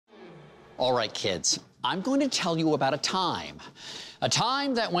All right, kids, I'm going to tell you about a time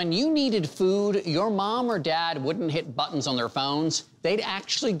that when you needed food, your mom or dad wouldn't hit buttons on their phones. They'd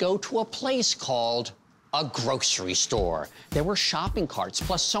actually go to a place called a grocery store. There were shopping carts,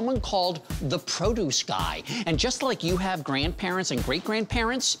 plus someone called the produce guy. And just like you have grandparents and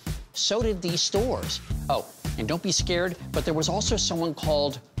great-grandparents, so did these stores. Oh, and don't be scared, but there was also someone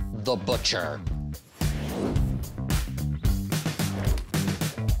called the butcher.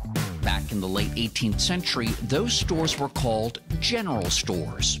 Back in the late 18th century, those stores were called general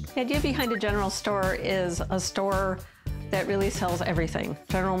stores. The idea behind a general store is a store that really sells everything,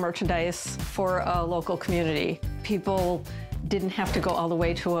 general merchandise for a local community. People didn't have to go all the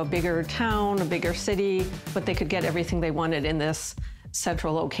way to a bigger town, a bigger city, but they could get everything they wanted in this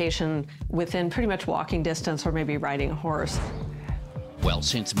central location within pretty much walking distance or maybe riding a horse. Well,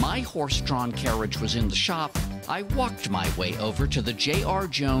 since my horse-drawn carriage was in the shop, I walked my way over to the J.R.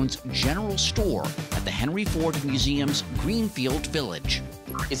 Jones General Store at the Henry Ford Museum's Greenfield Village.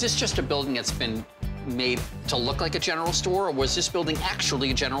 Is this just a building that's been made to look like a general store, or was this building actually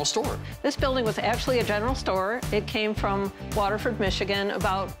a general store? This building was actually a general store. It came from Waterford, Michigan,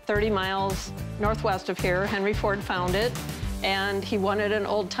 about 30 miles northwest of here. Henry Ford found it, and he wanted an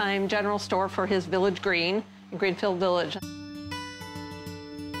old-time general store for his village green in Greenfield Village.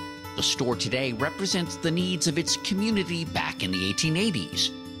 The store today represents the needs of its community back in the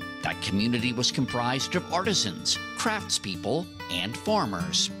 1880s. That community was comprised of artisans, craftspeople, and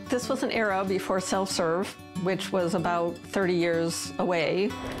farmers. This was an era before self-serve, which was about 30 years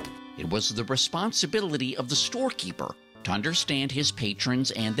away. It was the responsibility of the storekeeper to understand his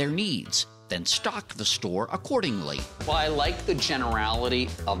patrons and their needs, then stock the store accordingly. Well, I like the generality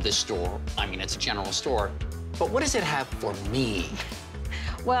of this store. I mean, it's a general store, but what does it have for me?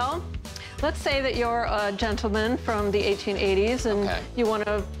 Well, let's say that you're a gentleman from the 1880s and you want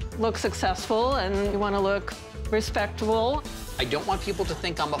to look successful and you want to look respectable. I don't want people to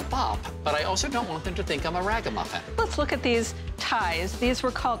think I'm a fop, but I also don't want them to think I'm a ragamuffin. Let's look at these ties. These were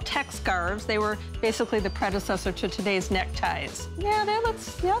called tech scarves. They were basically the predecessor to today's neckties. Yeah, that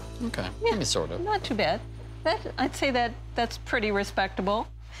looks, yep. Okay, yeah, I mean, sort of. Not too bad. I'd say that's pretty respectable.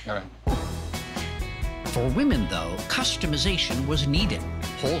 All right. For women, though, customization was needed.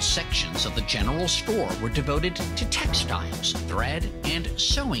 Whole sections of the general store were devoted to textiles, thread, and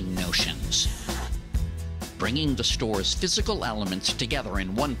sewing notions. Bringing the store's physical elements together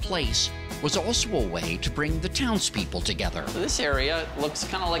in one place was also a way to bring the townspeople together. This area looks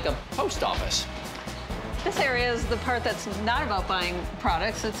kind of like a post office. This area is the part that's not about buying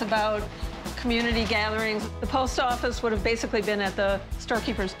products. It's about community gatherings. The post office would have basically been at the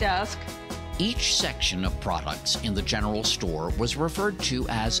storekeeper's desk. Each section of products in the general store was referred to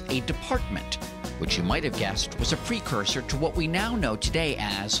as a department, which you might have guessed was a precursor to what we now know today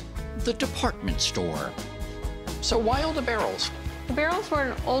as the department store. So why all the barrels? The barrels were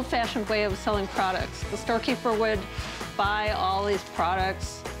an old-fashioned way of selling products. The storekeeper would buy all these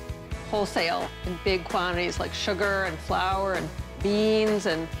products wholesale in big quantities, like sugar and flour and beans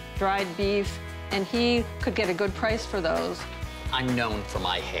and dried beef, and he could get a good price for those. I'm known for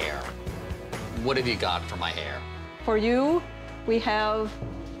my hair. What have you got for my hair? For you, we have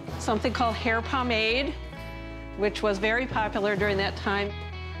something called hair pomade, which was very popular during that time.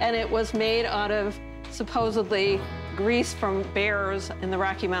 And it was made out of supposedly grease from bears in the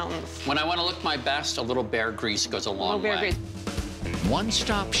Rocky Mountains. When I want to look my best, a little bear grease goes a long way. Grease.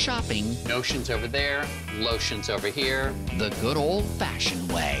 One-stop shopping. Notions over there, lotions over here. The good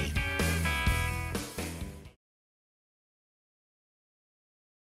old-fashioned way.